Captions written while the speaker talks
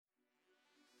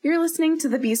You're listening to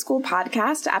the B School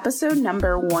Podcast, episode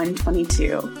number 122.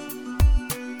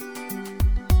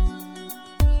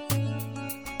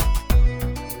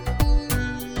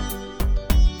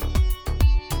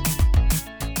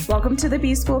 Welcome to the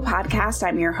B School Podcast.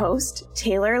 I'm your host,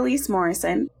 Taylor Elise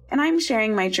Morrison, and I'm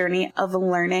sharing my journey of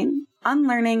learning,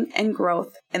 unlearning, and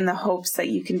growth in the hopes that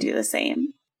you can do the same.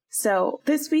 So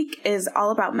this week is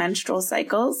all about menstrual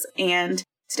cycles, and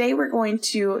today we're going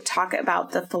to talk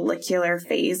about the follicular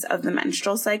phase of the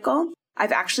menstrual cycle.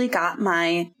 I've actually got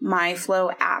my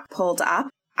MyFlow app pulled up.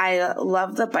 I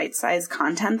love the bite-sized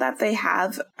content that they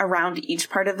have around each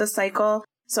part of the cycle,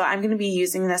 so I'm going to be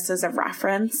using this as a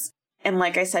reference. And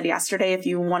like I said yesterday, if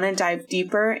you want to dive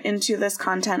deeper into this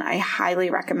content, I highly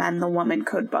recommend the Woman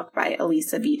Code book by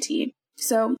Elisa Vitti.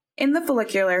 So in the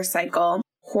follicular cycle,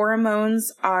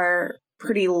 hormones are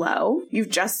pretty low.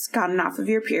 You've just gotten off of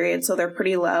your period, so they're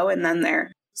pretty low, and then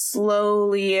they're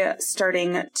slowly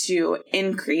starting to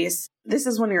increase. This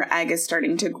is when your egg is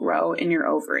starting to grow in your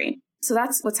ovary. So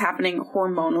that's what's happening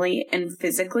hormonally and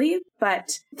physically,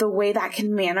 but the way that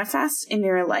can manifest in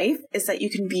your life is that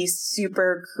you can be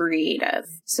super creative.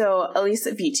 So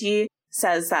Elisa Vitti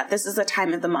says that this is a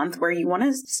time of the month where you want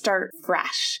to start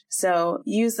fresh. So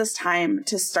use this time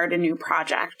to start a new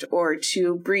project or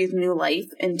to breathe new life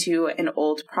into an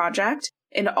old project.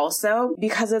 And also,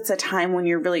 because it's a time when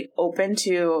you're really open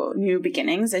to new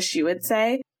beginnings, as she would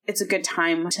say, it's a good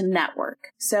time to network.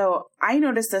 So I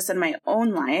noticed this in my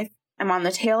own life. I'm on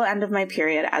the tail end of my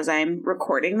period as I'm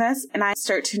recording this, and I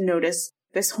start to notice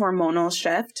this hormonal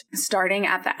shift starting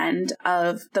at the end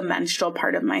of the menstrual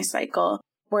part of my cycle,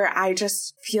 where I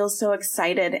just feel so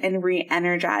excited and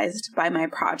re-energized by my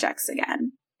projects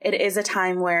again. It is a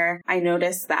time where I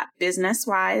notice that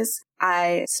business-wise,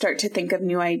 I start to think of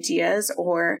new ideas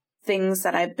or things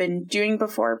that I've been doing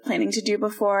before, planning to do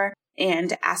before,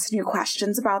 and ask new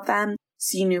questions about them,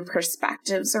 see new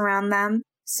perspectives around them.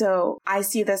 So I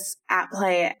see this at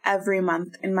play every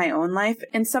month in my own life.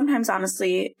 And sometimes,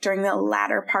 honestly, during the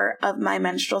latter part of my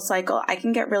menstrual cycle, I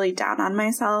can get really down on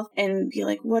myself and be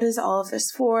like, what is all of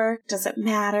this for? Does it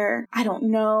matter? I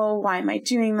don't know. Why am I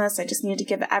doing this? I just need to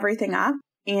give everything up.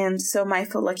 And so my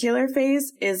follicular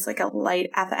phase is like a light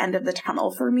at the end of the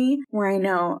tunnel for me, where I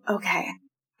know, okay,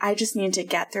 I just need to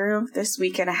get through this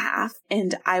week and a half,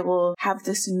 and I will have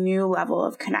this new level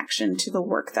of connection to the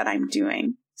work that I'm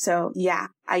doing. So yeah,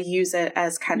 I use it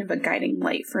as kind of a guiding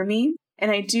light for me. And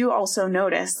I do also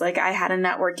notice, like I had a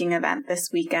networking event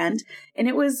this weekend, and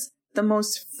it was the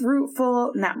most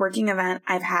fruitful networking event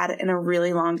I've had in a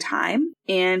really long time.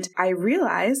 And I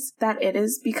realized that it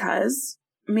is because,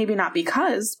 maybe not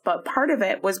because, but part of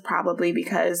it was probably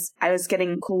because I was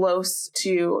getting close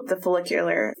to the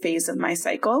follicular phase of my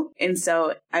cycle. And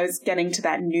so I was getting to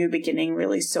that new beginning,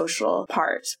 really social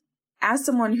part. As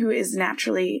someone who is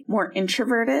naturally more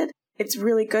introverted, it's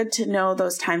really good to know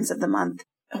those times of the month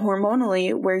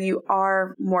hormonally where you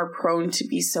are more prone to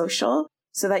be social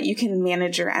so that you can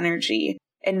manage your energy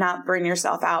and not burn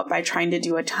yourself out by trying to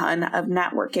do a ton of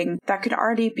networking that could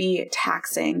already be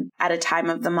taxing at a time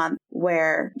of the month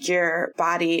where your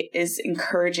body is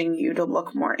encouraging you to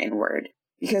look more inward,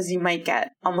 because you might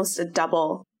get almost a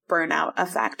double burnout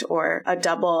effect or a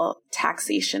double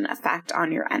taxation effect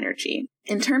on your energy.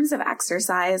 In terms of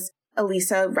exercise,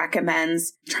 Elisa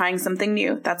recommends trying something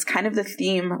new. That's kind of the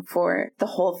theme for the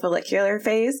whole follicular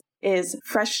phase, is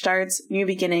fresh starts, new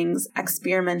beginnings,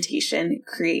 experimentation,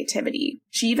 creativity.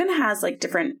 She even has like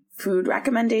different food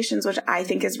recommendations, which I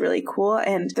think is really cool.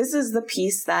 And this is the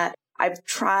piece that I've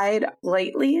tried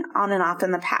lightly on and off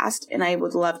in the past, and I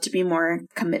would love to be more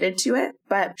committed to it.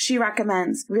 But she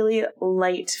recommends really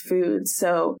light foods.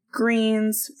 So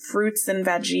greens, fruits and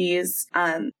veggies,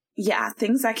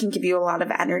 things that can give you a lot of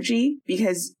energy,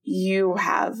 because you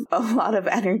have a lot of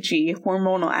energy,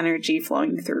 hormonal energy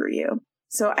flowing through you.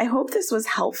 So I hope this was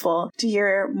helpful to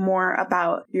hear more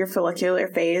about your follicular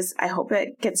phase. I hope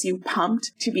it gets you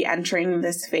pumped to be entering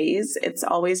this phase. It's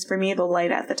always, for me, the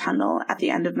light at the tunnel at the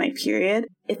end of my period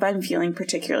if I'm feeling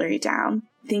particularly down.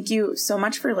 Thank you so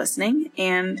much for listening,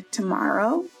 and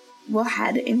tomorrow we'll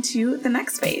head into the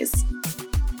next phase.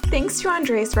 Thanks to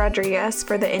Andres Rodriguez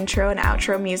for the intro and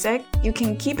outro music. You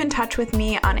can keep in touch with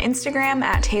me on Instagram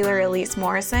at Taylor Elise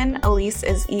Morrison. Elise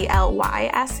is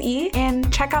ELYSE.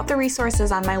 And check out the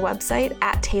resources on my website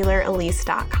at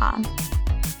taylorelise.com.